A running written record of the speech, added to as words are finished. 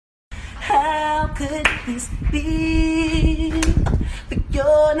could this be? But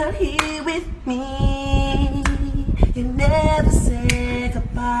you're not here with me. You never said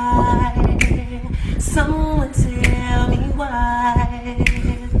goodbye. Someone tell me why.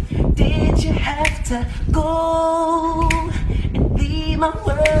 Did you have to go and leave my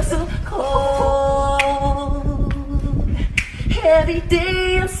world so cold? Every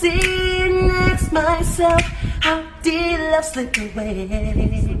day I'm sitting next myself. How did love slip away?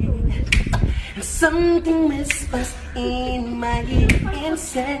 And something whispers in my ear and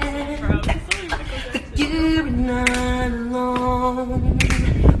said that you're not alone.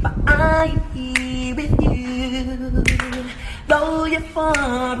 But I am here with you. Though you're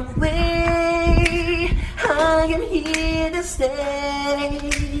far away, I am here to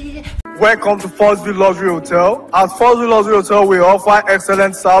stay. Welcome to Forestville Luxury Hotel. At Forestville Luxury Hotel, we offer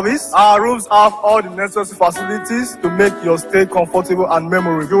excellent service. Our rooms have all the necessary facilities to make your stay comfortable and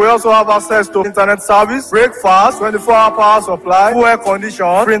memorable. You will also have access to internet service, breakfast, 24-hour power supply, full air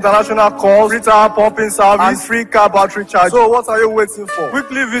condition, free international calls, free tire pumping service, and free car battery charge. So what are you waiting for?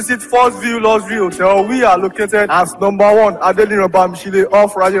 Quickly visit Forestville Luxury Hotel. We are located at number 1 Adeline Obamishile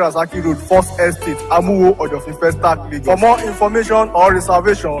off Raji Rasaki Road, First Estate, Amuwo, Odofin Festac, Lagos. For more information or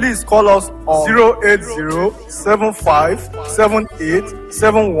reservation, please call us on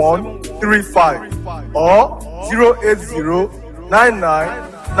 08075787135 or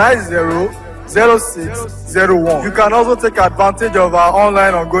 08099900601. You can also take advantage of our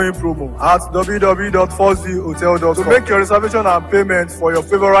online ongoing promo at www.forestvillehotel.com to make your reservation and payment for your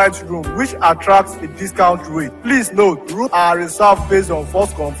favorite room, which attracts a discount rate. Please note, rooms are reserved based on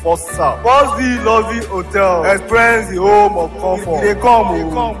first come, first serve. Forestville Luxury Hotel. Experience the home of comfort. They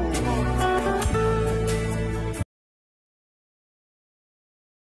come.